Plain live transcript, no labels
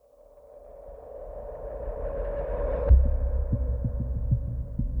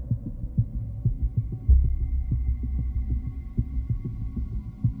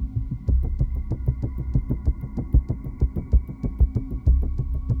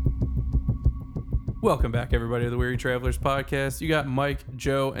Welcome back, everybody, to the Weary Travelers podcast. You got Mike,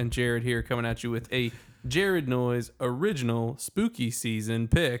 Joe, and Jared here coming at you with a Jared Noyes original spooky season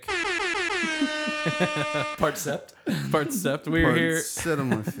pick. Part sept. We're here. Sit on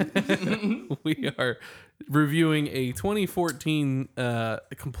my feet. We are reviewing a 2014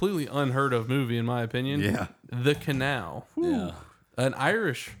 completely unheard of movie, in my opinion. Yeah. The Canal. Yeah. An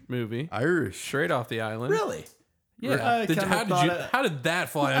Irish movie. Irish. Straight off the island. Really? Yeah. How did that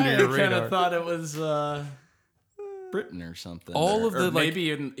fly under I your kind radar? of thought it was Britain or something. All of or the, like- maybe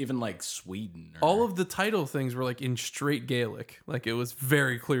even like Sweden. Or, All of the title things were like in straight Gaelic. Like it was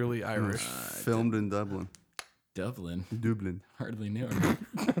very clearly Irish. Filmed in Dublin. Dublin. Dublin. Hardly knew.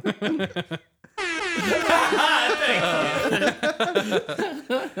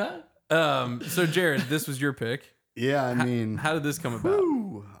 So Jared, this was your pick. Yeah, I mean, How did this come about?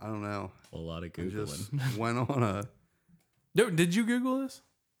 whew, I don't know. A lot of I just Googling. went on a No, did you Google this?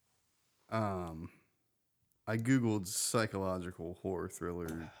 I googled psychological horror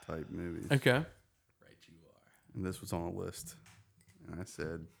thriller type movies, Okay. Right, you are. and this was on a list. And I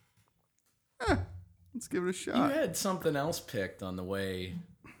said, let's give it a You shot. had something else picked on the way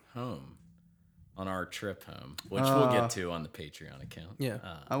home, on our trip home, which we'll get to on the Patreon account. Yeah.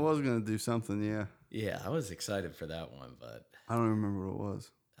 I was gonna do something, yeah. Yeah, I was excited for that one, but I don't remember what it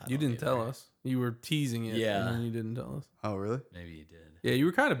was. You didn't tell us. You were teasing it. Yeah. And then you didn't tell us. Oh, really? Maybe you did. Yeah, you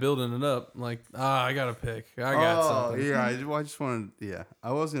were kind of building it up. Like, I got a pick. I got something. Yeah, I just wanted, yeah.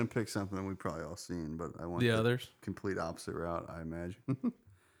 I was gonna pick something we probably all seen, but I went The the others? complete opposite route, I imagine.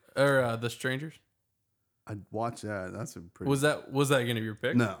 Or The Strangers? I'd watch that. That's a pretty. Was that going to be your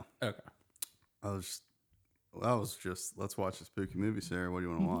pick? No. Okay. I was just let's watch a spooky movie, Sarah. What do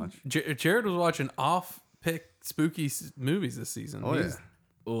you want to watch? Jared was watching off-pick spooky movies this season. Oh, He's-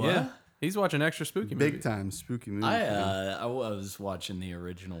 What? Yeah. He's watching extra spooky movies. Big time spooky movie. I was watching the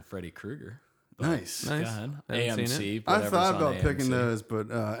original Freddy Krueger. Nice. Nice. Go ahead. Haven't seen AMC. I whatever's thought on about AMC. picking those,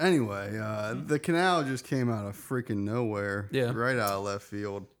 but anyway, the Canal just came out of freaking nowhere. Yeah. Right out of left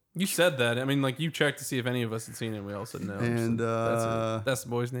field. You said that. I mean, like, you checked to see if any of us had seen it. We all said no. And, So that's the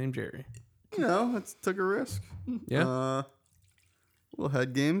boy's name, Jerry. You know, it took a risk. Yeah. Little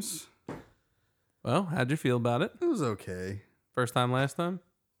head games. Well, how'd you feel about it? It was okay. First time, last time?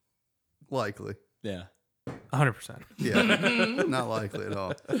 Likely. Yeah. 100%. Yeah. Not likely at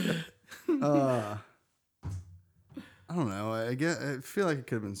all. I don't know. I feel like it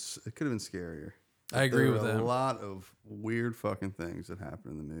could have been scarier. I agree There with were that. a lot of weird fucking things that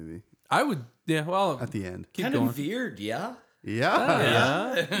happened in the movie I would, yeah, well, at the end. keep Kind going. of weird, yeah.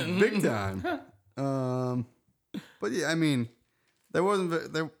 Yeah, Yeah. big time. But yeah, I mean,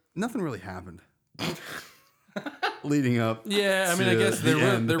 nothing really happened leading up. Yeah, I mean, I to guess the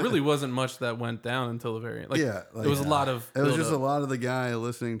end. there really wasn't much that went down until the very like. Yeah, like, there was a lot of. It was just a build-up. lot of the guy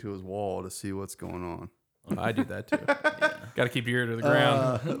listening to his wall to see what's going on. I do that too. Got to keep your ear to the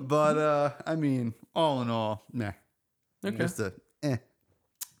ground. But I mean, all in all, nah. Okay, Just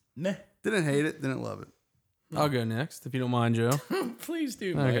Meh. didn't hate it, didn't love it. I'll go next if you don't mind, Joe. Please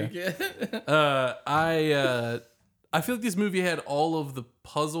do, Okay. Mike. I feel like this movie had all of the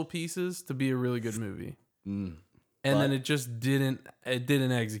puzzle pieces to be a really good movie, and then it just didn't. It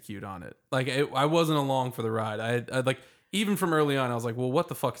didn't execute on it. Like I wasn't along for the ride. I like even from early on, I was like, well, what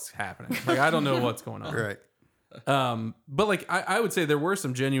the fuck is happening? Like I don't know what's going on. Right. But like I would say there were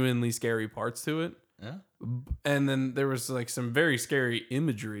some genuinely scary parts to it. Yeah. And then there was like some very scary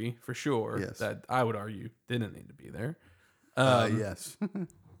imagery for sure Yes. that I would argue didn't need to be there. Yes.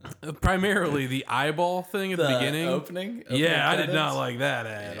 Primarily the eyeball thing at the beginning. Opening Yeah, I did credits. not like that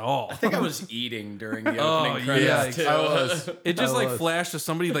at all. I think I was eating during the Oh, opening credits yeah, too. I was. It just I like was. flashed to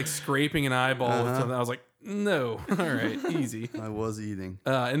somebody like scraping an eyeball with something. I was like, no, all right, easy. I was eating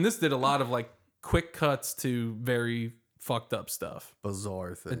And this did a lot of like quick cuts to very fucked up stuff.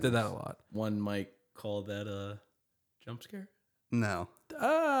 bizarre things. It did that a lot. One might call that a jump scare. No.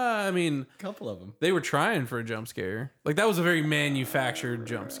 I mean, A couple of them. they were trying for a jump scare. Like that was a very manufactured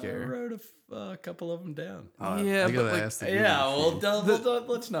jump I scare. wrote a couple of them down. Yeah, I but, gotta like, ask the Yeah, Google well, machine.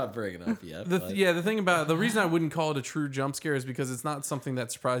 let's not bring it up yet. The but- the thing about the reason I wouldn't call it a true jump scare is because it's not something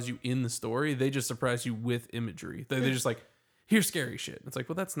that surprised you in the story. They just surprise you with imagery. They're just like, here's scary shit. It's like,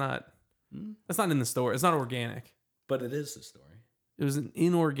 well, that's not in the story. It's not organic. but it is the story. It was an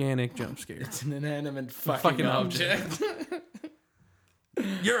inorganic jump scare. It's an inanimate fucking, fucking object.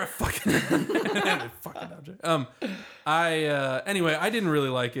 You're a fucking object. Anyway, I didn't really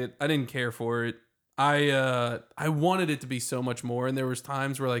like it. I didn't care for it. I wanted it to be so much more, and there was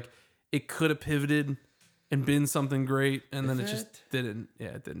times where like it could have pivoted and been something great, and then it just didn't. Yeah,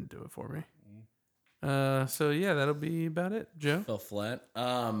 it didn't do it for me. So yeah, that'll be about it, Joe. Fell flat.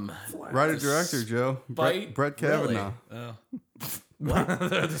 Writer director Joe Brett Kavanaugh. Really? Oh.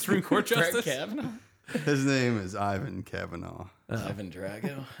 The Supreme Court Brett Justice. Kavanaugh? His name is Ivan Kavanaugh. Ivan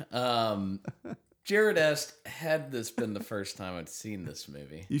Drago. Jared asked, had this been the first time I'd seen this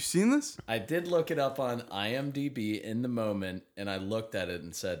movie? You've seen this? I did look it up on IMDb in the moment, and I looked at it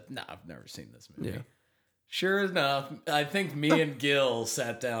and said, "Nah, I've never seen this movie." Yeah. Sure enough, I think me and Gil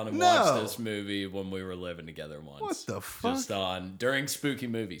sat down and watched this movie when we were living together once. What the fuck? Just during spooky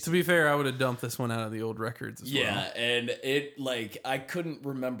movies. To be fair, I would have dumped this one out of the old records as Yeah, well. and it I couldn't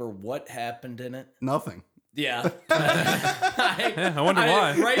remember what happened in it. Nothing. Yeah, I wonder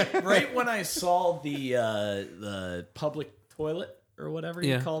why. Right when I saw the public toilet or whatever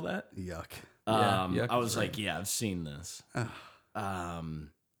you call that. Yuck. Yuck I was is like, yeah, I've seen this.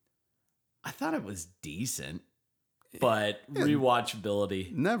 I thought it was decent, but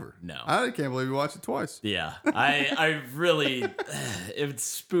rewatchability. Never. No. I can't believe you watched it twice. Yeah, I really,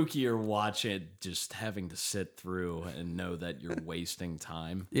 it's spookier watching just having to sit through and know that you're wasting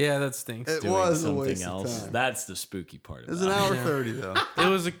time. Yeah, that stinks. It Doing was a something waste else. of time. That's the spooky part. It was About an hour 30 though. It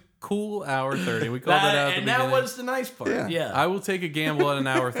was a cool hour 30. We called that out at the and beginning. that was the nice part. Yeah. Yeah, I will take a gamble at an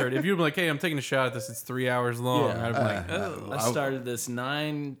hour 30. If you'd be like, hey, I'm taking a shot at this, it's 3 hours long. Yeah. I'd be like, oh. I started this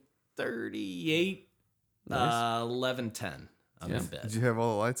 9:38, Nice. 11:10. I'm in bed. Did you have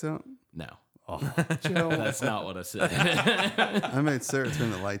all the lights out? No, Oh, that's not what I said. I made Sarah turn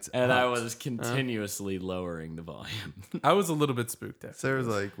the lights And out. I was continuously lowering the volume. I was a little bit spooked after. Sarah's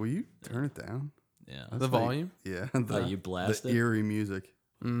like, will you turn it down? Yeah. The volume? Yeah. You blast the it? eerie music.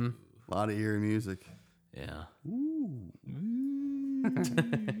 Mm. A lot of eerie music. Yeah. Ooh.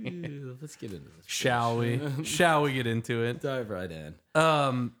 Let's get into this. Shall we? Shall we get into it? Dive right in.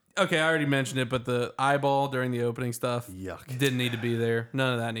 Okay, I already mentioned it, but the eyeball during the opening stuff Yuck. didn't need to be there.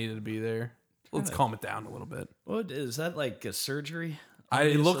 None of that needed to be there. Let's calm it down a little bit. What is that, like a surgery?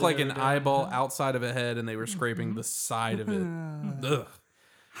 It looked like Obviously an they were doing eyeball outside of a head, and they were scraping the side of it. Ugh.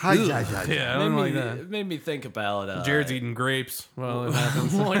 Hi, Yeah, I don't like that. It made me think about Jared's eating grapes. Well, it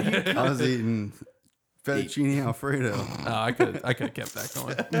happens. I was eating fettuccine Alfredo. I could have kept that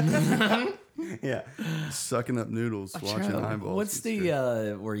going. Yeah. Sucking up noodles, watching eyeballs. What's It's the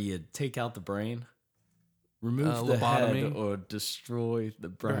great. where you take out the brain, remove the lobotomy? head, or destroy the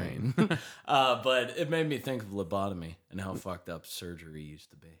brain? But it made me think of lobotomy and how fucked up surgery used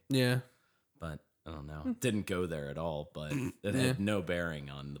to be. Yeah. But I don't know, didn't go there at all. But it had no bearing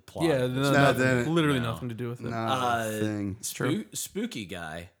on the plot. Yeah, didn't. literally No. nothing to do with it. Not a thing. Spooky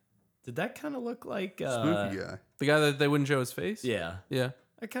guy. Did that kind of look like Spooky guy. The guy that they wouldn't show his face? Yeah, Yeah.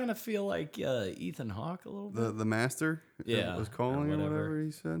 I kind of feel like Ethan Hawke a little bit. The master Yeah, was calling or or whatever. whatever he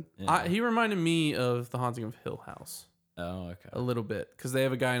said. Yeah. He reminded me of The Haunting of Hill House Oh, okay. a little bit because they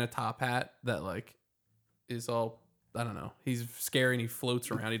have a guy in a top hat that like is all, I don't know. He's scary and he floats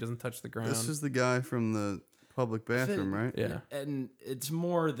around. He doesn't touch the ground. This is the guy from the public bathroom, right? Yeah. And it's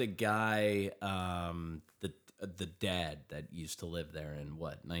more the guy, the dad that used to live there in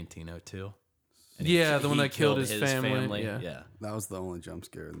what, 1902? And Yeah, the one he that killed his family. Yeah. Yeah. That was the only jump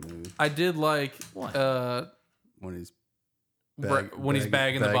scare in the movie. I did like What? When he's when he's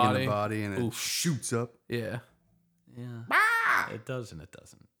bagging the body. and it Oof. shoots up. Yeah. Yeah. It does and it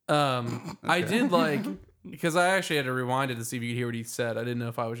doesn't. I did like because I actually had to rewind it to see if you could hear what he said. I didn't know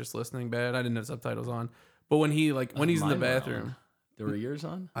if I was just listening bad. I didn't have subtitles on. But when he when he's in the Mine were bathroom, on. There were yours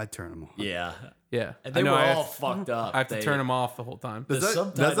on? I'd turn him on. Yeah. yeah, And they I know were I all have, fucked up. I have to turn them off the whole time. The Does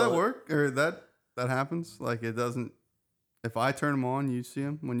that subtitle- work? Or that happens? Like it doesn't. If I turn them on, you see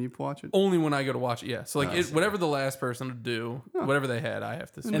them when you watch it. Only when I go to watch it. Yeah, so like whatever the last person would do, whatever they had, I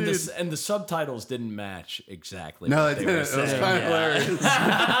have to. See. And the subtitles didn't match exactly. No, what they were didn't. It was saying. kind of hilarious.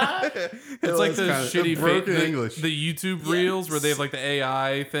 It's like the shitty broken fake English. the YouTube reels where they have like the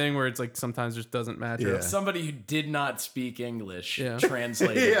AI thing where it's like sometimes just doesn't match Yeah. up. Somebody who did not speak English Yeah.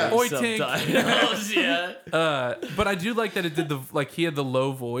 translated Yeah. the Oi, Tink. subtitles. Yeah. But I do like that it did he had the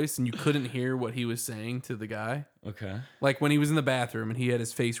low voice and you couldn't hear what he was saying to the guy. Okay. Like when he was in the bathroom and he had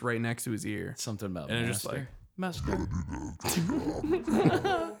his face right next to his ear. Something about And it's just master. Master.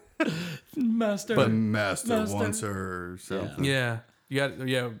 The master Master. wants her or something. Yeah. You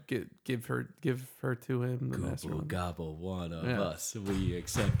got give her to him the master Gobble, one. gobble, one of Yeah. us. We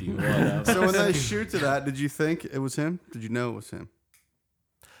accept you, one of So when us. they shoot to that, did you think it was him? Did you know it was him?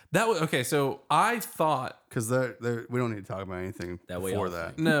 That was okay, so I thought Because we don't need to talk about anything That we before all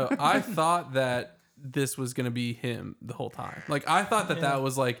that. no, I thought that this was gonna be him the whole time. Like I thought that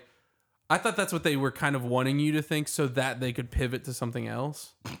was like I thought that's what they were kind of wanting you to think so that they could pivot to something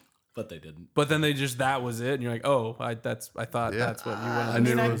else. But they didn't. But then that was it, and you're like, oh, I thought that's what you wanted. I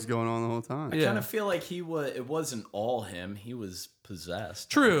knew what was going on the whole time. I kind of feel like it wasn't all him. He was possessed.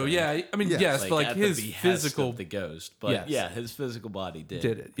 True, yeah. I mean, yes, but like at his the behest physical of the ghost. But his physical body did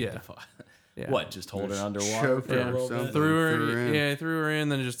it, yeah. Yeah. What? Just hold her underwater for a little bit? Threw her in,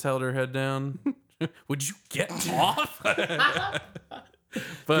 then just held her head down. Would you get off? But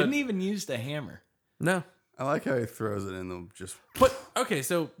didn't even use the hammer. No. I like how he throws it in the just. But okay,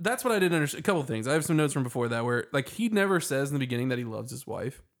 so that's what I didn't understand. A couple of things. I have some notes from before that where like he never says in the beginning that he loves his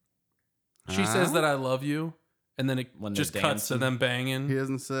wife. She says that I love you, and then it just cuts to them banging. He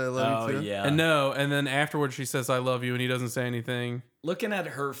doesn't say I love you too. Yeah. And then afterwards she says I love you, and he doesn't say anything. Looking at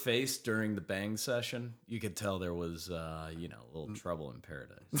her face during the bang session, you could tell there was a little trouble in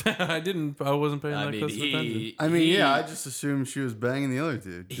paradise. I wasn't paying that close attention. I just assumed she was banging the other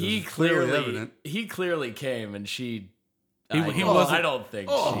dude. He clearly came, and she. He wasn't. I don't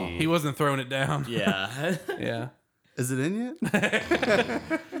think he wasn't throwing it down. Yeah. Yeah. Is it in yet?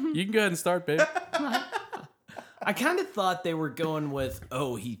 You can go ahead and start, babe. I kind of thought they were going with,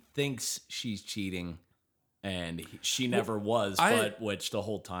 he thinks she's cheating, and she never was, which the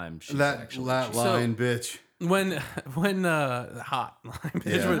whole time she's that line, bitch. When hot line,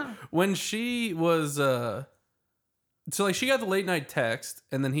 bitch. When she was so like she got the late night text,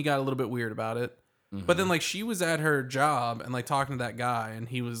 and then he got a little bit weird about it. Mm-hmm. But then like she was at her job and like talking to that guy, and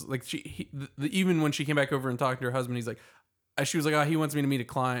he was like even when she came back over and talked to her husband, he's like. She was like, oh, he wants me to meet a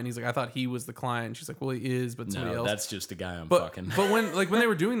client. And he's like, I thought he was the client. She's like, well, he is, but somebody else. That's just the guy I'm fucking. But when they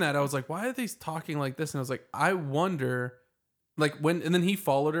were doing that, I was like, why are they talking like this? And I was like, I wonder, like and then he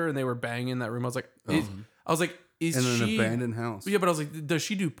followed her and they were banging in that room. I was like, is in she an abandoned house? Yeah, but I was like, does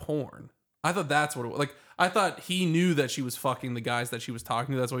she do porn? I thought that's what it was. Like, I thought he knew that she was fucking the guys that she was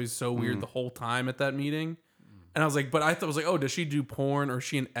talking to. That's why he's so weird the whole time at that meeting. And I was like, but I was like, oh, does she do porn or is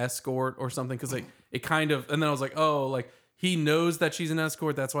she an escort or something? Because like it kind of, and then I was like, oh, like. He knows that she's an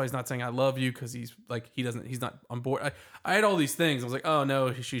escort. That's why he's not saying I love you because he's like he's not on board. I had all these things. I was like, oh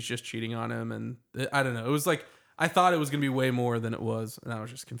no, she's just cheating on him, and I don't know. It was like I thought it was gonna be way more than it was, and I was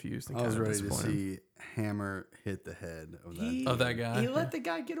just confused. And I was ready to see Hammer hit the head of that guy. He let the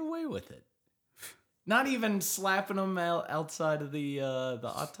guy get away with it. Not even slapping him outside of the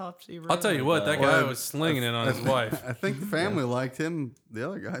autopsy room. I'll tell you what, that guy was slinging it on his wife. I think the family liked him, the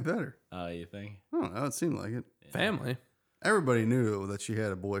other guy, better. Oh, you think? I don't know. It seemed like it. Yeah. Family. Everybody knew that she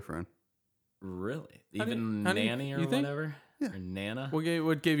had a boyfriend. Really? Even Nanny or whatever? Yeah. Or Nana?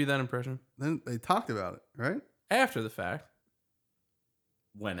 What gave you that impression? Then they talked about it, right? After the fact.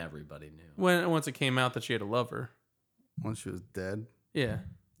 When everybody knew. Once it came out that she had a lover. Once she was dead? Yeah.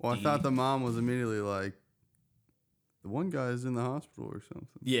 Well, I thought the mom was immediately like, the one guy is in the hospital or something.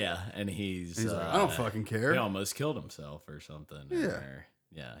 Yeah, and he's like, I don't fucking care. He almost killed himself or something. Yeah.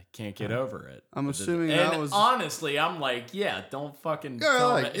 Yeah, can't get over it. I'm assuming that was... honestly, I'm like, yeah, don't fucking...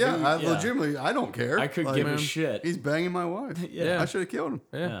 Legitimately, I don't care. I could give a shit. He's banging my wife. Yeah. I should have killed him.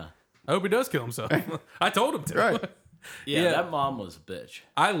 Yeah. I hope he does kill himself. I told him to. Right. Yeah, that mom was a bitch.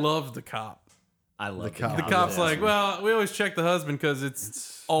 I loved the cop. I love the cop. The cop's like, well, we always check the husband because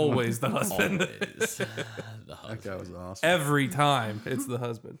it's always the husband. Always the husband. That guy was awesome. Every time, it's the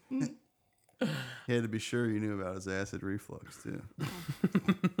husband. He had to be sure you knew about his acid reflux, too.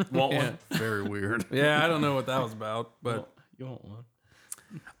 Want one? Very weird. Yeah, I don't know what that was about, but... You want one?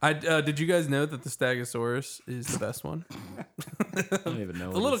 Did you guys know that the Stegosaurus is the best one? I don't even know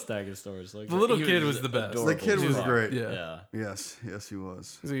what the Stegosaurus looks like. The little kid was the best. The kid was great. Yeah. Yes, he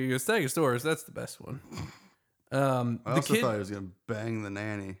was. So you go, Stegosaurus, that's the best one. I also thought he was going to bang the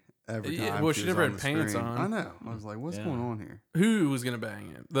nanny every time. Yeah, well, she never had pants on. I know. I was like, what's going on here? Who was going to bang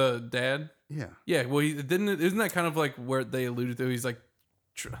him? The dad? Yeah. Yeah, well, isn't that kind of like where they alluded to? He's like,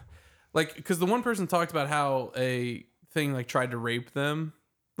 because the one person talked about how a thing like tried to rape them.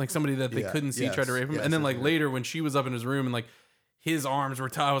 Like somebody that they couldn't see tried to rape him. And then like later when she was up in his room and like his arms were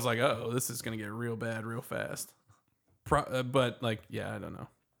tied, I was like, oh, this is going to get real bad real fast. But like, yeah, I don't know.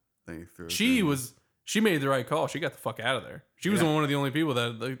 She made the right call. She got the fuck out of there. She was one of the only people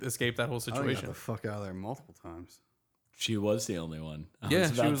that like, escaped that whole situation. I got the fuck out of there multiple times. She was the only one. She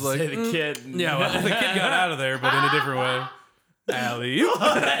was like, the kid. Yeah, well, the kid got out of there, but in a different way. Alley.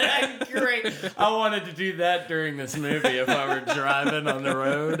 Great. I wanted to do that during this movie if I were driving on the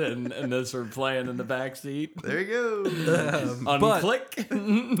road and this were playing in the back seat. There you go.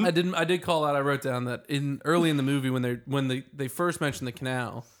 Unclick. I did call out. I wrote down that early in the movie when they first mentioned the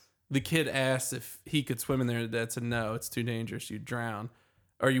canal, the kid asked if he could swim in there. And Dad said no, it's too dangerous. You'd drown,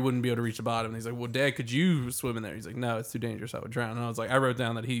 or you wouldn't be able to reach the bottom. And he's like, well, Dad, could you swim in there? He's like, no, it's too dangerous. I would drown. And I was like, I wrote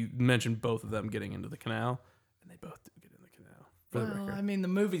down that he mentioned both of them getting into the canal, and they both did get in the canal. For the record. I mean, the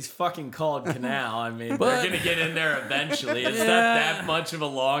movie's fucking called Canal. I mean, they're gonna get in there eventually. Is that much of a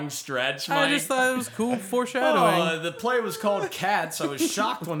long stretch, Mike? I just thought it was cool foreshadowing. Oh, the play was called Cats. I was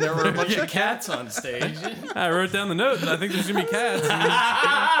shocked when there were a bunch of cats on stage. I wrote down the note. I think there's gonna be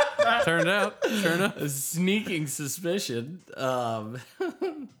cats. Turned out, sure enough, A sneaking suspicion.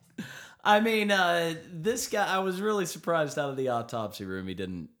 I mean, this guy. I was really surprised out of the autopsy room he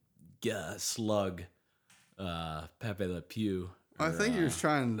didn't slug Pepe Le Pew. I think he was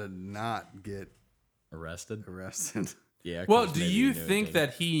trying to not get arrested. Yeah. Well, do you think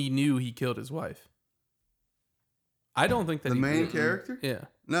that he knew he killed his wife? I don't think that the he main did. character. Yeah.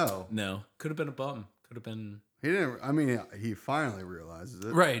 No. Could have been a bum. Could have been. He didn't. I mean, he finally realizes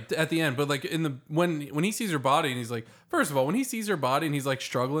it. Right at the end, but like when he sees her body and he's like, first of all, when he sees her body and he's like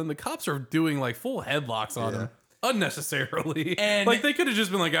struggling, the cops are doing like full headlocks on him unnecessarily, and like they could have just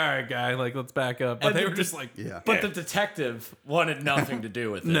been like, all right, guy, like let's back up, but they were just like, But the detective wanted nothing to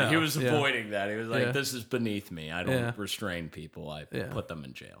do with it. No, he was avoiding that. He was like, Yeah. this is beneath me. I don't restrain people. I put them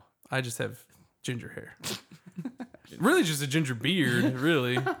in jail. I just have ginger hair, really just a ginger beard,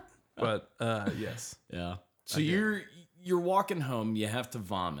 really, but yes, Yeah. So you're walking home. You have to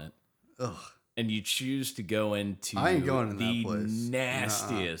vomit. Ugh. And you choose to go into I ain't going in the that place.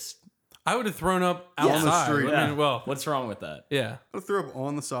 nastiest. I would have thrown up outside. street. I mean, well, What's wrong with that? yeah. I throw up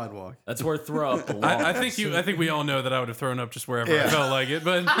on the sidewalk. That's where throw up belongs. I think we all know that I would have thrown up just wherever I felt like it,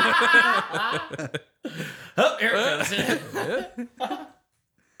 but Oh, here it goes.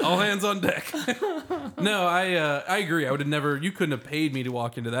 all hands on deck. No, I agree. I would have never. You couldn't have paid me to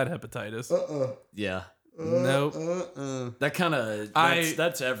walk into that hepatitis. Yeah. Nope. That kind of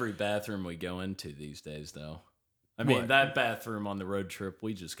that's every bathroom we go into these days, though. I mean, What? that bathroom on the road trip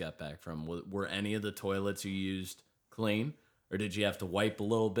we just got back from, were any of the toilets you used clean? Or did you have to wipe a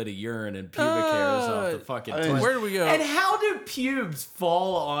little bit of urine and pubic hairs off the fucking toilet? Where do we go? And how do pubes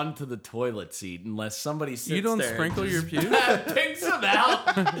fall onto the toilet seat unless somebody sits there? You don't and sprinkle your just pubes? picks them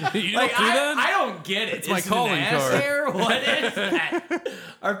out. You Like, don't do that? I don't get it. It's my Is it calling an ass card. hair? What is that?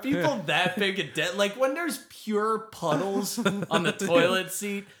 Are people that big a dead? Like when there's pure puddles on the toilet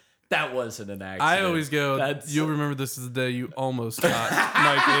seat, that wasn't an accident. I always go. You'll remember this is the day you almost got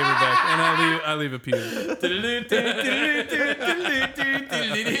Mike Averbeck, and I leave a pube.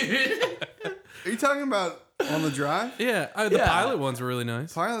 Are you talking about on the drive? Yeah, the pilot ones were really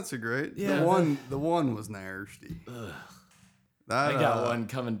nice. Pilots are great. Yeah. The one was nasty. That I got one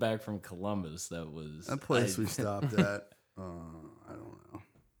coming back from Columbus that was That place we stopped at. I don't know.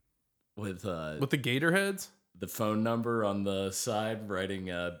 with the gator heads. the phone number on the side, writing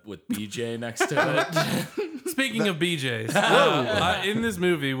with BJ next to it. Speaking of BJ's, in this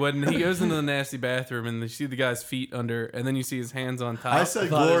movie, when he goes into the nasty bathroom and you see the guy's feet under, and then you see his hands on top. I said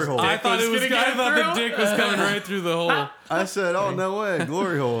glory hole. I thought the dick was coming right through the hole. I said, oh, no way,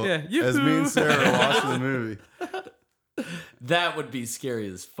 glory hole. Yeah, As me and Sarah watching the movie. That would be scary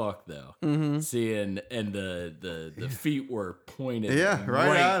as fuck, though. Seeing and the feet were pointed,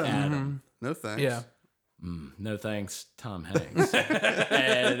 right at him. Mm-hmm. No thanks. Yeah. No thanks, Tom Hanks.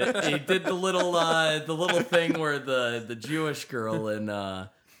 And he did the little thing where the Jewish girl in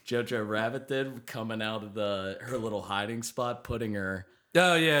Jojo Rabbit did, coming out of her little hiding spot, putting her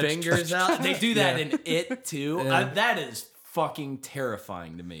fingers out. They do that in It too. Yeah. That is fucking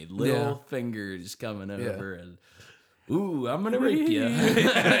terrifying to me. Little fingers coming over and ooh, I'm gonna rape you.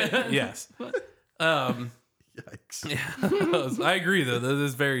 Yes. Yikes. Yeah. I agree though. That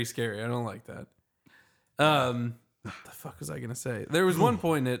is very scary. I don't like that. What the fuck was I gonna say? There was one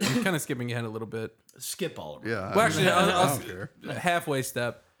point in it. I'm kind of skipping ahead a little bit. Skip all of it. Yeah. Well, actually, I I'll don't care. halfway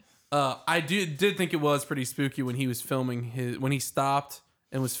step. I did think it was pretty spooky when he was filming when he stopped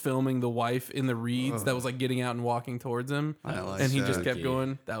and was filming the wife in the reeds that was like getting out and walking towards him, I didn't like and he that. just kept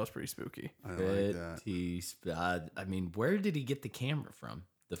going. That was pretty spooky. I don't like that. I mean, where did he get the camera from?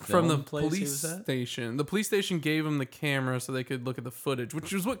 From the place he police was at? station. The police station gave him the camera so they could look at the footage,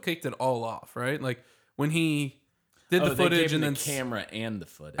 which was what kicked it all off, right? Like when he did the footage they gave and him then the camera and the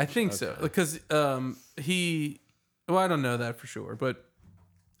footage. I think so, because well, I don't know that for sure, but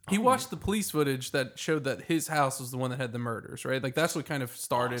he watched the police footage that showed that his house was the one that had the murders, right? Like that's what kind of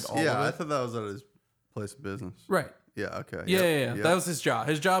started all Yeah, of I it. thought that was at his place of business. Right. Yeah, okay. Yeah, Yep. That was his job.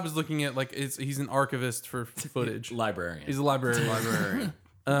 His job is looking at he's an archivist for footage. Librarian. He's a librarian. Librarian.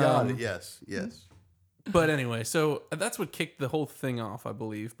 Got it. Yes. But anyway, so that's what kicked the whole thing off, I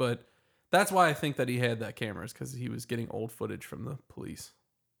believe. But that's why I think that he had that camera, is because he was getting old footage from the police.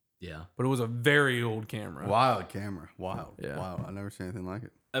 Yeah. But it was a very old camera. Wild camera. Wild. Yeah. Wow. I've never seen anything like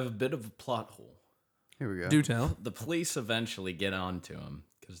it. I have a bit of a plot hole. Here we go. Do tell. The police eventually get onto him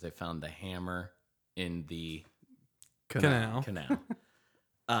because they found the hammer in the Canal.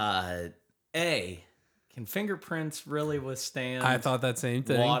 A, can fingerprints really withstand I thought that same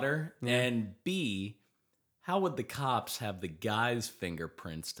thing. water? Yeah. And B, how would the cops have the guy's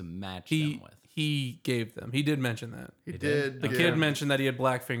fingerprints to match them with? He gave them. He did mention that. He did. The kid mentioned that he had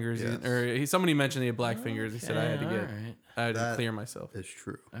black fingers, Yes. somebody mentioned he had black fingers. He said I had to I had to clear myself. It's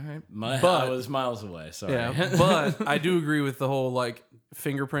true. All right, I was miles away. Sorry. Yeah, but I do agree with the whole like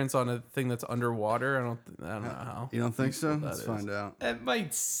fingerprints on a thing that's underwater. I don't know how. You don't think so? Let's find out. It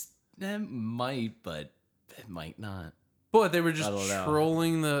might, but it might not. But they were just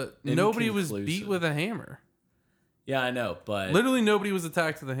trolling the. Nobody was beat with a hammer. Yeah, I know, but literally nobody was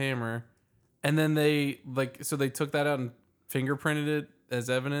attacked with a hammer. And then they took that out and fingerprinted it as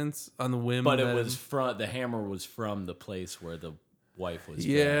evidence on the whim. But it was the hammer was from the place where the wife was.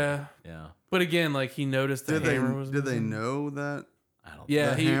 Yeah. Yeah. But again, like he noticed the hammer was. Did they know that? I don't.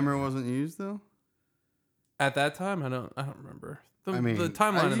 Yeah, the hammer wasn't used though. At that time, I don't remember. The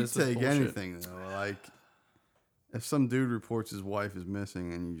timeline I of this is take bullshit. anything though. Like if some dude reports his wife is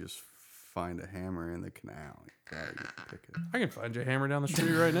missing and you just find a hammer in the canal, you gotta pick it. I can find you a hammer down the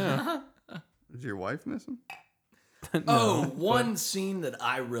street right now. Is your wife missing? One scene that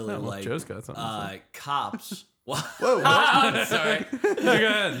I really like. Joe's got something. Cops. Whoa! I'm sorry. Go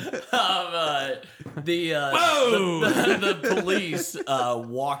ahead. The police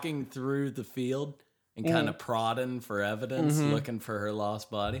walking through the field and kind of prodding for evidence, looking for her lost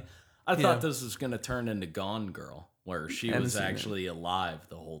body. I thought this was going to turn into Gone Girl, where she was actually alive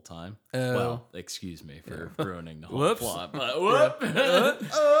the whole time. Well, excuse me for ruining the whole plot, but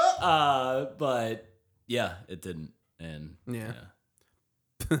but yeah, it didn't, and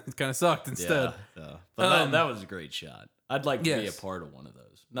It kind of sucked instead. But that was a great shot. I'd like to be a part of one of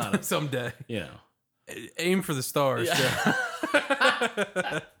those. Not someday. Aim for the stars. Yeah.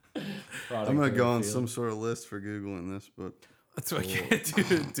 I'm gonna go on some sort of list for Googling this, but that's what I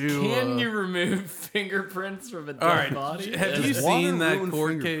can't do. Can you remove fingerprints from a dead body? Have you seen that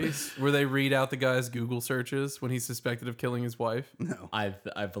court case where they read out the guy's Google searches when he's suspected of killing his wife? No, I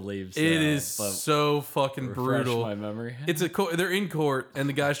believe so. It is so fucking brutal. My memory. It's they're in court and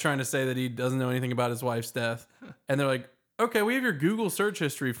the guy's trying to say that he doesn't know anything about his wife's death, and they're like, "Okay, we have your Google search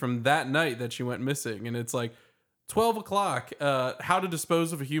history from that night that she went missing," and it's like 12 o'clock, how to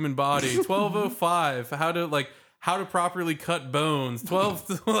dispose of a human body. 12:05, how to properly cut bones.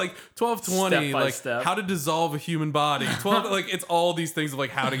 12:20, like step. how to dissolve a human body. 12, like it's all these things of like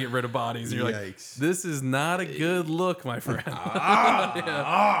how to get rid of bodies. And you're like, this is not a good look, my friend.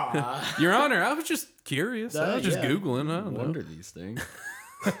 Your Honor, I was just curious. I was just Googling. I don't wonder these things.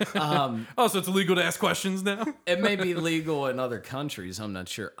 So it's illegal to ask questions now? It may be legal in other countries. I'm not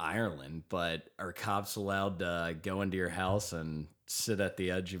sure Ireland, but are cops allowed to go into your house and sit at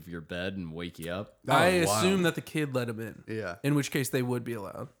the edge of your bed and wake you up? I assume that the kid let him in. Yeah. In which case they would be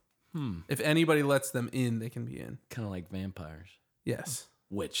allowed. If anybody lets them in, they can be in. Kind of like vampires. Yes.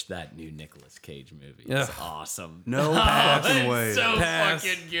 Which that new Nicolas Cage movie is awesome. No passing way. So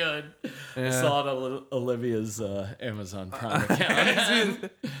fucking good. I saw it on Olivia's Amazon Prime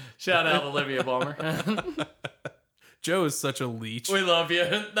account. Shout out Olivia Balmer. Joe is such a leech. We love you.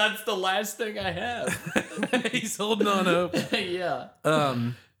 That's the last thing I have. He's holding on hope. Yeah.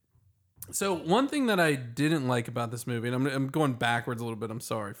 So one thing that I didn't like about this movie, and I'm going backwards a little bit, I'm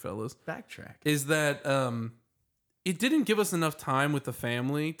sorry, fellas. Backtrack. Is that it didn't give us enough time with the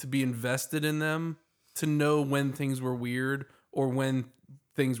family to be invested in them, to know when things were weird or when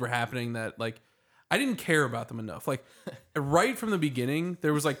things were happening that, like, I didn't care about them enough. Like, right from the beginning,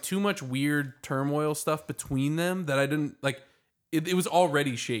 there was, like, too much weird turmoil stuff between them that I didn't, like, it was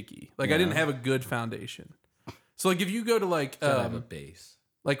already shaky. Like, I didn't have a good foundation. So, like, if you go to, like... have a base.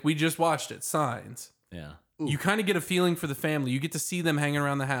 Like, we just watched it, Signs. Yeah. You kind of get a feeling for the family. You get to see them hanging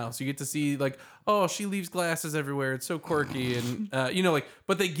around the house. You get to see, like, oh, she leaves glasses everywhere. It's so quirky. And,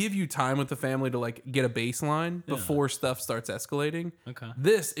 but they give you time with the family to, like, get a baseline before stuff starts escalating. Okay.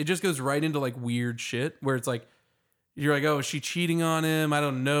 It just goes right into, like, weird shit where it's like, you're like, oh, is she cheating on him? I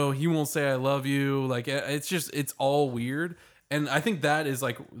don't know. He won't say I love you. Like, it's all weird. And I think that is,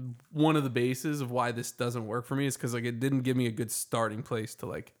 like, one of the bases of why this doesn't work for me is because, like, it didn't give me a good starting place to,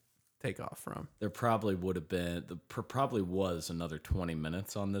 like, take off from. There probably would have been, probably was another 20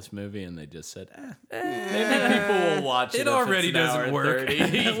 minutes on this movie, and they just said, maybe people will watch it. It already doesn't work.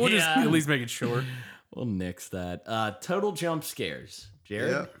 We'll just at least make it short. We'll nix that. Total jump scares.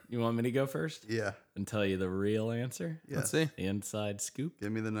 Jared, you want me to go first? Yeah. And tell you the real answer? Yes. Let's see. The inside scoop?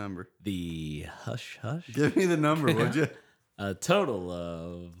 Give me the number. The hush hush? Give me the number, would you? A total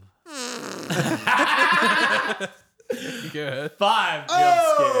of... Go ahead. 5 jump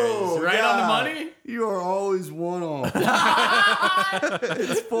scares. Right on the money? You are always one off.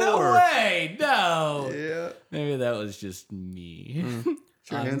 It's 4. No way. No. Yeah. Maybe that was just me.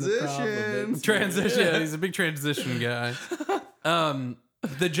 Transition. Transition. Yeah, he's a big transition guy.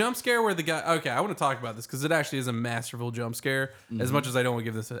 The jump scare where the guy. Okay, I want to talk about this because it actually is a masterful jump scare. As much as I don't want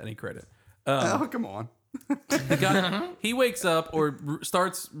to give this any credit. Oh, come on. The guy, he wakes up or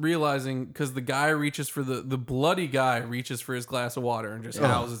starts realizing because the guy reaches for the bloody guy reaches for his glass of water and just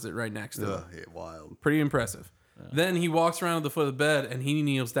houses it right next to him. Yeah, wild. Pretty impressive. Then he walks around to the foot of the bed and he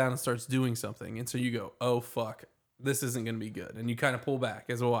kneels down and starts doing something. And so you go, oh fuck, this isn't going to be good. And you kind of pull back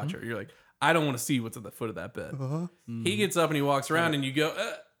as a watcher. You're like, I don't want to see what's at the foot of that bed. He gets up and he walks around and you go,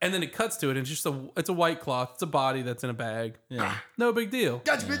 and then it cuts to it. And it's just it's a white cloth. It's a body that's in a bag. Yeah. No big deal.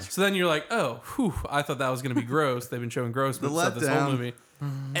 Gotcha, bitch. So then you're like, oh, whew, I thought that was going to be gross. They've been showing gross stuff this whole letdown. movie.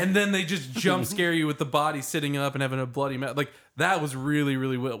 And then they just jump scare you with the body sitting up and having a bloody mouth. Like, that was really,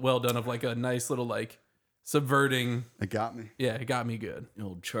 really well done of like a nice little like subverting. It got me. Yeah, it got me good.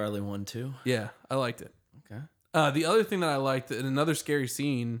 Old Charlie 1-2. Yeah, I liked it. Okay. The other thing that I liked in another scary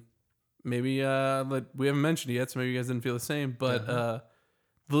scene, maybe like we haven't mentioned it yet, so maybe you guys didn't feel the same, but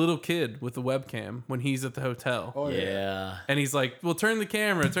the little kid with the webcam when he's at the hotel. Oh, Yeah. And he's like, well, turn the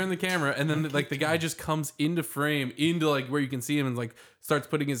camera. And then like the guy just comes into frame, into like where you can see him and like starts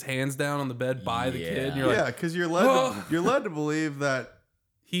putting his hands down on the bed by the kid. And you're like, Yeah, because you're led to believe that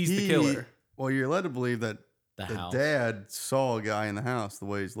he's the killer. Well, you're led to believe that The the house. dad saw a guy in the house the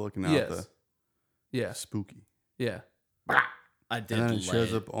way he's looking out. Yes. Yeah. Spooky. Yeah. I did And then it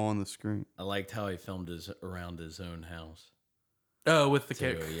shows like- up on the screen. I liked how he filmed around his own house. Oh, with the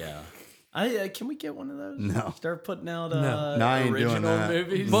Too, kick. yeah. Can we get one of those? No. Start putting out No. No, I ain't doing original that.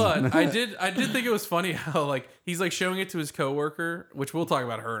 movies. But I did think it was funny how like he's like showing it to his coworker, which we'll talk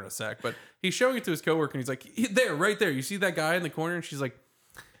about her in a sec, but he's showing it to his coworker and he's like, there, right there. You see that guy in the corner? And she's like,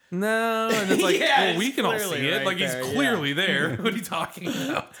 no. And it's like, Yeah, well, we it's can all clearly see it. right Like there, he's clearly there. What are you talking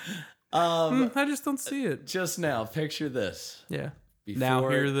about? I just don't see it. Just now, picture this. Yeah. Before, Now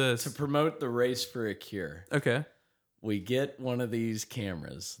hear this. To promote the race for a cure, Okay. we get one of these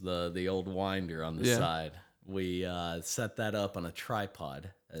cameras, the old winder on the Yeah. side. We set that up on a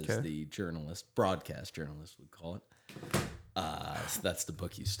tripod, as Okay. the broadcast journalist would call it. So that's the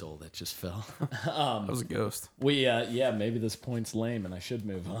book you stole that just fell. That was a ghost. We maybe this point's lame and I should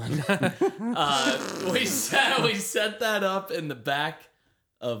move on. We set that up in the back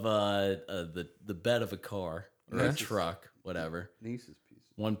of the bed of a car or a truck, whatever. Niece's piece.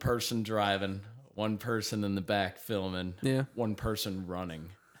 One person driving, one person in the back filming, Yeah. one person running,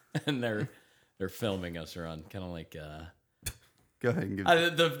 and they're filming us around, kind of like. Go ahead and give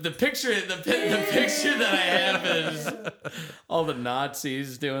The picture that I have is all the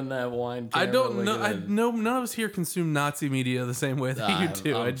Nazis doing that wine. I don't camera know. looking I at- know none of us here consume Nazi media the same way that you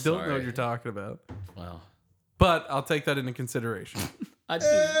do. I'm I don't know sorry. what you're talking about. Well, But I'll take that into consideration. I just.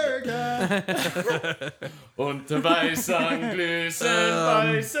 Und Weißen Glüßen,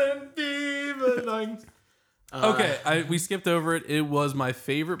 Weißen Bibeln. Okay, we skipped over it. It was my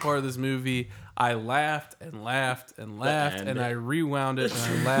favorite part of this movie. I laughed and laughed and laughed, end. and I rewound it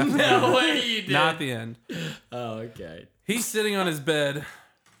and I laughed. No again. way you did. Not the end. Oh, okay. He's sitting on his bed,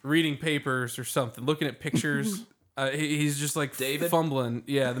 reading papers or something, looking at pictures. He's just like David? fumbling.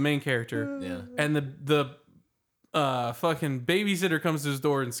 Yeah, the main character. Yeah. And the fucking babysitter comes to his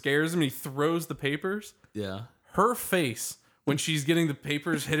door and scares him. And he throws the papers. Yeah. Her face when she's getting the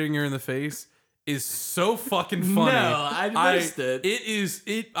papers hitting her in the face is so fucking funny. No, I missed it. It is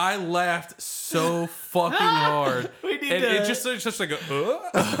it. I laughed so fucking hard. We need and to- it's just like a.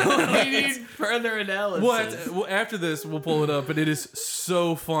 We need further analysis. What? Well, after this, we'll pull it up, but it is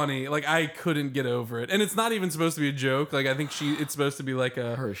so funny. Like I couldn't get over it, and it's not even supposed to be a joke. Like I think it's supposed to be like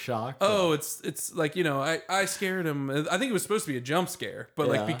a. Her shock. Oh, it's like I scared him. I think it was supposed to be a jump scare, but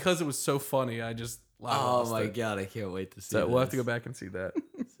like Yeah. because it was so funny, I just. Oh lost my it. god, I can't wait to see So we'll have to this. go back and see that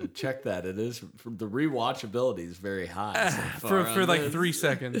So check that. It is the rewatchability is very high so far for on like this. 3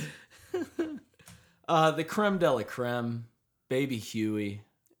 seconds. The creme de la creme, baby Huey,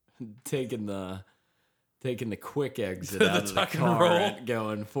 taking the quick exit out of the tuck and car, roll. and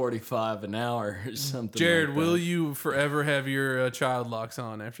going 45 an hour or something. Jared, like will that. you forever have your child locks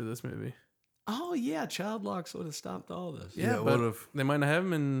on after this movie? Oh yeah, child locks would have stopped all this. Yeah, but would've. they might not have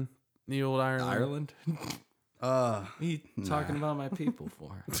them in the old Ireland. Ireland. Uh, What are you talking about my people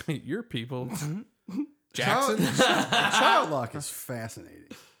for? Your people. Jackson. Child lock is fascinating.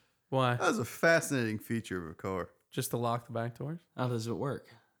 Why? That is a fascinating feature of a car. Just to lock the back doors? How does it work?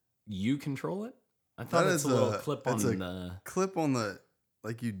 You control it? I thought That it's a is little a- clip it's on a- the Clip on the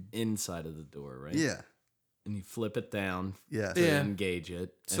like you. inside of the door, right? Yeah, and you flip it down Yes. to Yeah. engage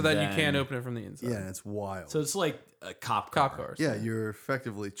it. So and that you then- can't open it from the inside. Yeah, and it's wild. So it's like a cop Cop car. cars. yeah, you're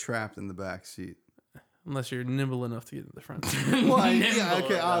effectively trapped in the back seat. Unless you're nimble enough to get in the front. Well, yeah, Nimble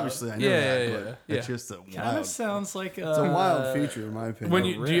okay, enough. obviously I know Yeah, that, yeah, but yeah. it's just a Kind wild. of sounds like It's a wild feature, in my opinion. When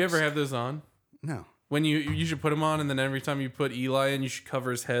you do you rips. ever have those on? No. When you should put them on, and then every time you put Eli in, you should cover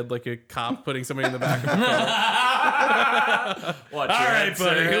his head like a cop putting somebody in the back of the car. Watch All your right, head,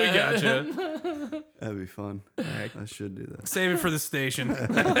 buddy, sir. we got you. That'd be fun. I should do that. Save it for the station.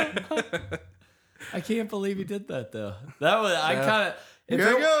 I can't believe he did that though. That was I kind of. If Here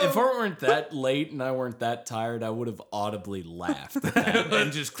you it, go. if it weren't that late and I weren't that tired, I would have audibly laughed at that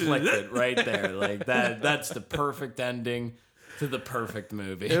and just clicked it right there. Like that. That's the perfect ending to the perfect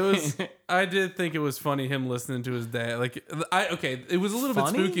movie. It was. I did think it was funny him listening to his dad. Like it was a little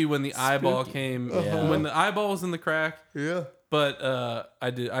Funny? bit spooky when the eyeball Spooky. came. Yeah. When the eyeball was in the crack. Yeah. But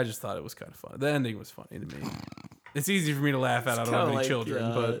I just thought it was kind of fun. The ending was funny to me. It's easy for me to laugh at. I don't have any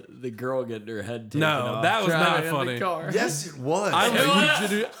children, but the girl getting her head taken No, off that was not driving in funny. the car. Yes, it was. I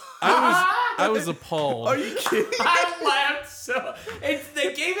was appalled. Are you kidding? I laughed so.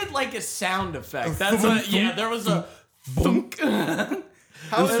 They gave it like a sound effect. That's what. Yeah, there was a thunk.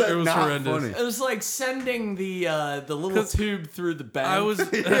 How is that it was not horrendous. funny? It was like sending the little tube through the bank. I was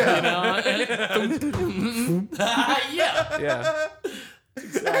you know. Yeah. yeah.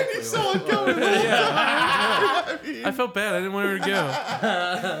 Exactly. Saw it coming. I felt bad. I didn't want her to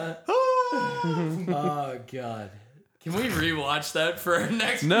go. Oh God. Can we rewatch that for our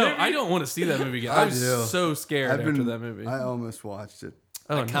next? No, movie? I don't want to see that movie again. I was do. so scared after that movie. I almost watched it.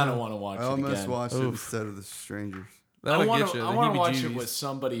 Oh, I kind of no. want to watch I it almost again. watched it Oof. instead of The Strangers. That'll I want get you. to. the I want to watch it heebie-jeebies. with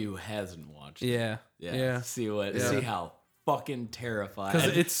somebody who hasn't watched it. Yeah. Yeah. See what? Yeah. See how fucking terrifying. Because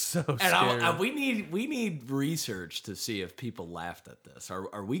And- it's so And scary. we need research to see if people laughed at this.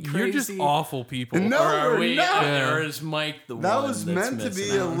 Are we crazy? You're just awful people. No, Or are we're we? not. Yeah. Or is Mike the one That was that's meant to be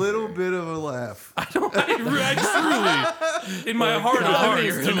missing a out? little bit of a laugh. I truly, in my heart of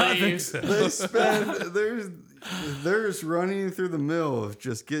hearts, do not think so. They spend there's running through the mill of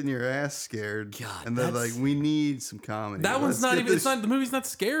just getting your ass scared, God, and they're that's- like, we need some comedy. That one's Let's not get even. this- It's not. The movie's not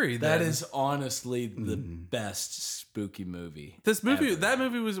scary. That then. is honestly the best spooky movie. This movie. ever. That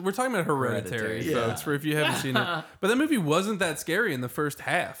movie was. We're talking about Hereditary, Hereditary, folks. yeah. For if you haven't seen it, but that movie wasn't that scary in the first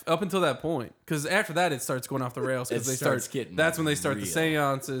half, up until that point. Because after that, it starts going off the rails. Because It they starts start. getting That's when they start real. the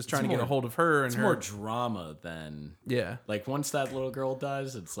seances, trying to get more- a hold of her and It's her. more drama than Yeah. like once that little girl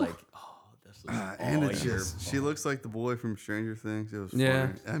dies, it's like oh, this is and all it's your just she looks like the boy from Stranger Things. It was Yeah.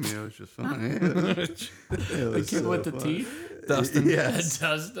 funny. I mean, it was just funny. It the was kid so with the funny. teeth, Dustin. Yes.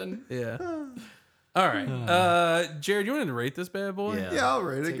 Dustin. Yeah. All right. Jared, you wanted to rate this bad boy? Yeah. Yeah, I'll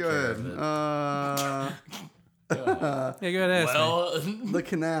rate it. Take Go care ahead. of it. Yeah, go ahead. Ask me. Well, The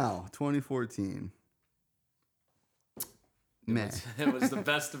Canal, 2014. Meh. it was the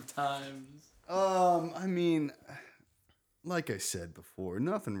best of times. I mean, like I said before,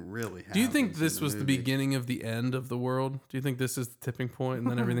 nothing really happens. Do you think in this the was the movie. beginning of the end of the world? Do you think this is the tipping point, and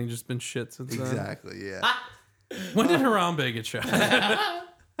then everything just been shit since then? Exactly, yeah. When did Harambe get shot?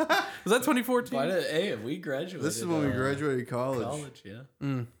 Was that 2014? Hey, we graduated. This is when we graduated college. college. Yeah,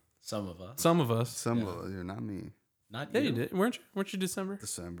 some of us, Some of us. Some of us, not me. not Yeah, you. you did. Weren't you? Weren't you December?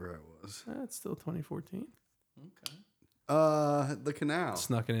 December I was. That's still 2014. Okay. The Canal.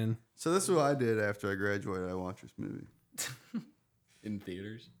 Snuck it in. So this is what I did after I graduated. I watched this movie. In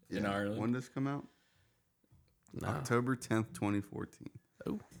theaters in Yeah. Ireland. When did this come out? No. October 10th, 2014.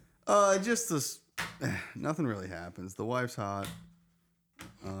 Oh. Just this. Nothing really happens. The wife's hot.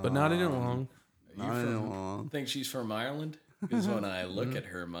 But not in it long. Not in it long. Think she's from Ireland? Because when I look at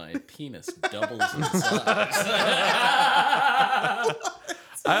her, my penis doubles in size.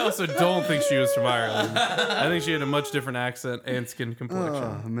 I also don't think she was from Ireland. I think she had a much different accent and skin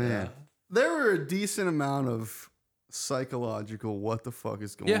complexion. Oh, man. There were a decent amount of psychological what the fuck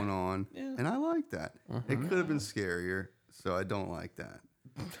is going on. Yeah. And I like that. It could have been scarier, so I don't like that.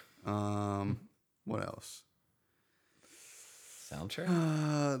 What else? Soundtrack?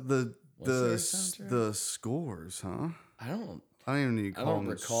 The there a soundtrack? the scores, huh? I don't. I don't even need to call don't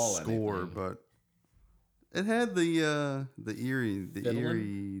them recall score, anything. but it had the eerie Fiddling?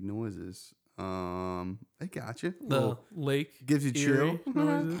 eerie noises. It got you. The lake Gives you chill. Erie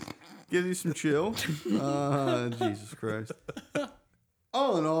noises. Gives you some chill. Jesus Christ.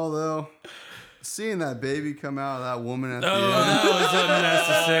 All in all, though, seeing that baby come out of that woman at the Oh, end. that was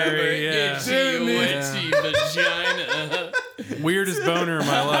unnecessary. Yeah. Itchy, Yeah. witchy vagina. Weirdest boner in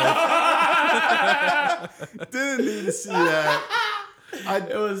my life. Didn't need to see that.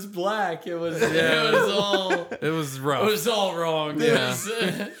 It was black. It was. Yeah. It was all. It was rough. It was all wrong. Yeah.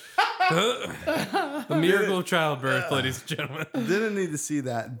 It The miracle of childbirth, ladies and gentlemen. Didn't need to see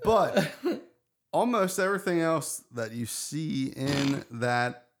that, but almost everything else that you see in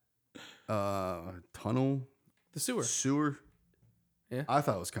that tunnel, The sewer. Yeah. I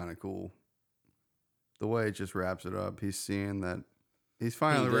thought was kind of cool. The way it just wraps it up. He's seeing that he's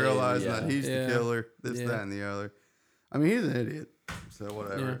finally realizing that he's the killer, that, and the other. I mean, he's an idiot. So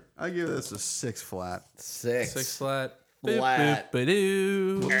whatever. Yeah. I give this a 6 flat. 6. 6 flat. Flat.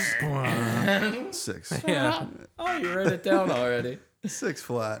 Boop, boop, 6. Yeah. Oh, you wrote it down already. 6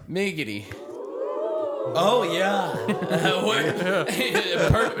 flat. Miggity. Oh, yeah.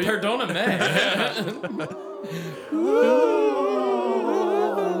 Perdóname.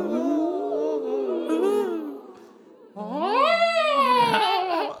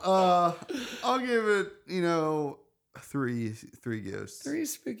 I'll give it, 3 ghosts. 3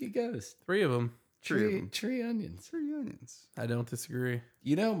 spooky ghosts. 3 of them. Tree onions. 3 onions. I don't disagree.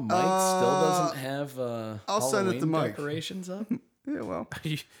 Mike still doesn't have I'll send it to Halloween Mike. decorations up. Yeah, well.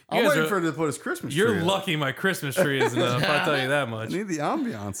 You I'm guys waiting are- for him to put his Christmas tree You're up. lucky my Christmas tree isn't up. I'll tell you that I much. need the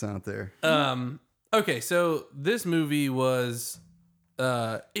ambiance out there. Okay, so this movie was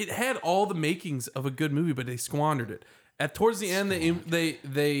it had all the makings of a good movie, but they squandered it. Towards the end,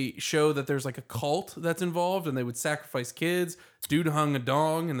 they show that there's like a cult that's involved, and they would sacrifice kids. Dude hung a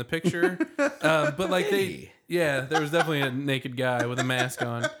dong in the picture, but like there was definitely a naked guy with a mask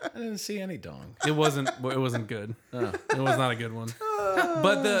on. I didn't see any dong. It wasn't good. It was not a good one.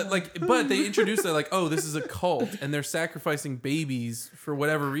 But they introduced it like, oh, this is a cult, and they're sacrificing babies for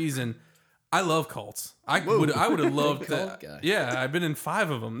whatever reason. I love cults. I would have loved that. Guy. Yeah, I've been in 5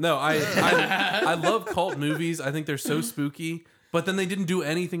 of them. No, I love cult movies. I think they're so spooky. But then they didn't do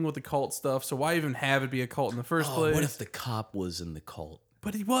anything with the cult stuff, so why even have it be a cult in the first place? What if the cop was in the cult?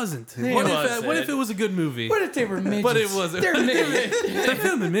 But he wasn't. He What wasn't. if it was a a good movie? What if they were midgets? But it wasn't. They're midgets. They're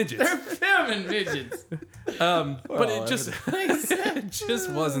filming midgets. They're filming midgets. But it just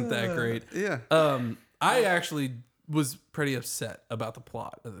wasn't that great. Yeah. I actually was pretty upset about the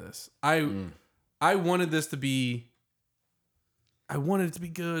plot of this. I wanted this to be. I wanted it to be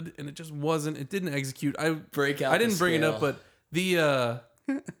good, and it just wasn't. It didn't execute. I didn't bring it up, but the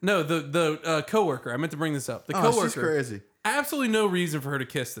coworker. I meant to bring this up. The coworker. She's crazy. Absolutely no reason for her to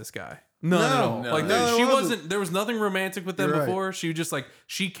kiss this guy. None at all. No. Like No, she it wasn't. There was nothing romantic with them You're right. before. She was just like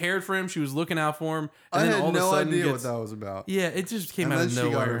she cared for him. She was looking out for him. And I then had all of a no sudden idea gets, what that was about. Yeah, it just came And out then of she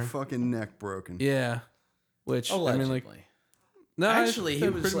got her nowhere. fucking neck broken. Yeah, which Allegedly. I mean, like no, Actually, he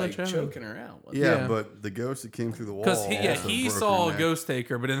it was pretty like much happened. choking her out. wasn't Yeah, Yeah. but the ghost that came through the wall. Because also he broke saw her a neck. ghost take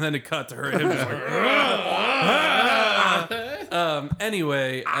her, but then it cut to her. Him just like,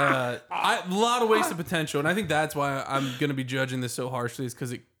 anyway, a lot of wasted potential, and I think that's why I'm gonna be judging this so harshly, is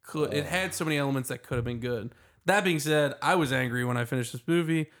because it had so many elements that could have been good. That being said, I was angry when I finished this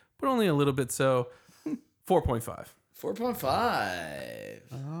movie, but only a little bit. So, 4.5. 4.5.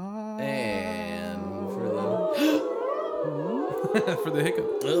 And for For the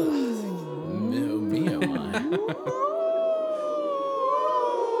hiccup. the me oh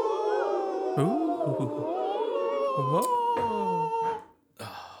my.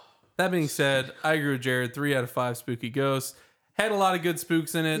 That being said, I agree with Jared. 3 out of 5 spooky ghosts. Had a lot of good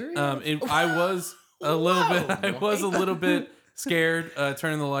spooks in it. I was a little bit scared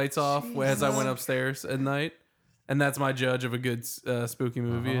turning the lights off as I went upstairs at night. And that's my judge of a good spooky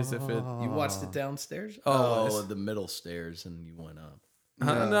movie, is if it. You watched it downstairs? Oh, The middle stairs, and you went up.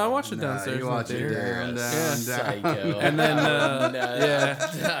 No, I watched it downstairs. You watch it down, down. Psycho. And then, yeah.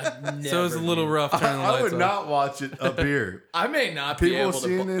 so it was a little rough turning the I lights would off. not watch it up here. I may not be People able to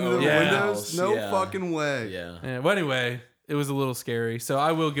seeing into the open windows? house. No Yeah. fucking way. Yeah. Yeah, well, anyway, it was a little scary. So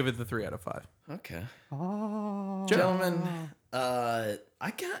I will give it the 3 out of 5. Okay. Oh. Gentlemen, I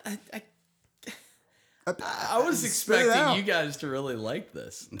was Spit it expecting out. you guys to really like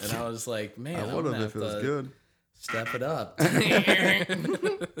this, and I was like, man, I I'm would gonna have if have it was to good. step it up.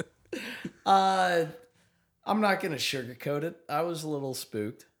 I'm not gonna sugarcoat it. I was a little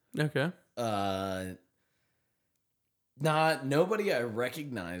spooked. Okay. Nobody I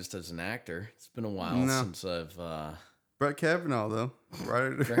recognized as an actor. It's been a while No. since I've Brett Kavanaugh, though.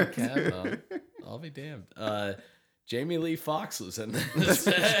 Right. Brett Kavanaugh. I'll be damned. Jamie Lee Foxx was in this.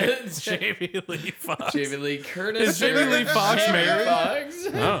 Jamie Lee Foxx. Jamie Lee Curtis. Is Jamie Lee Foxx married? Fox.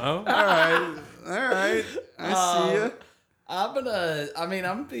 I don't know. All right. I see ya. I'm gonna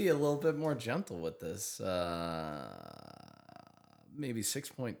be a little bit more gentle with this. Maybe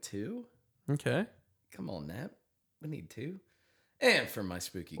 6.2. Okay. Come on, Nap. We need 2. And for my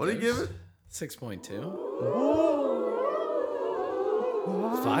spooky What do you give it?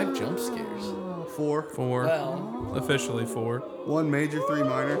 6.2. 5 jump scares. 4. Well, Officially 4. 1 major, 3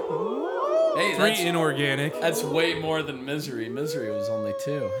 minor. hey, 3 inorganic. that's way more than Misery. Misery was only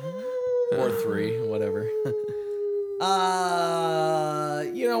 2. Or 3, whatever.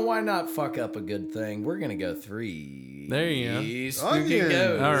 Why not fuck up a good thing? We're gonna go 3. There you go. Spooky Onions.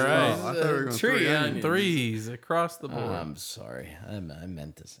 goats. All right. Oh, I thought we were going 3 onions. 3s across the board. I'm sorry. I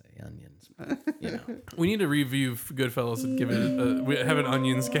meant to say onions. We need to review Goodfellas and give it. We have an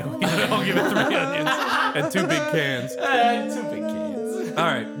onion scale. I'll give it 3 onions and 2 big cans. 2 big cans. All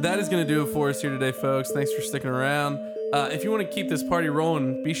right, that is going to do it for us here today, folks. Thanks for sticking around. If you want to keep this party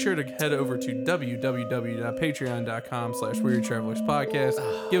rolling, be sure to head over to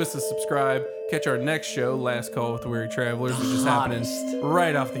www.patreon.com/WearyTravelersPodcast. Give us a subscribe. Catch our next show, Last Call with the Weary Travelers, which is happening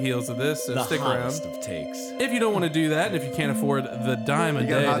right off the heels of this, so stick around. Of takes. If you don't want to do that, and if you can't afford the dime a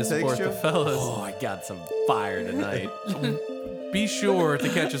day to support the fellas, Oh, I got some fire tonight. be sure to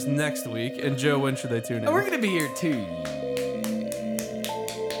catch us next week. And Joe, when should they tune in? We're going to be here too.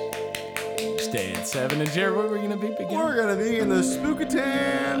 Stay at 7. And Jared, what we're going to be beginning? We're going to be in the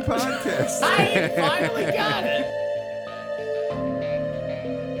Spookatan podcast. I finally got it.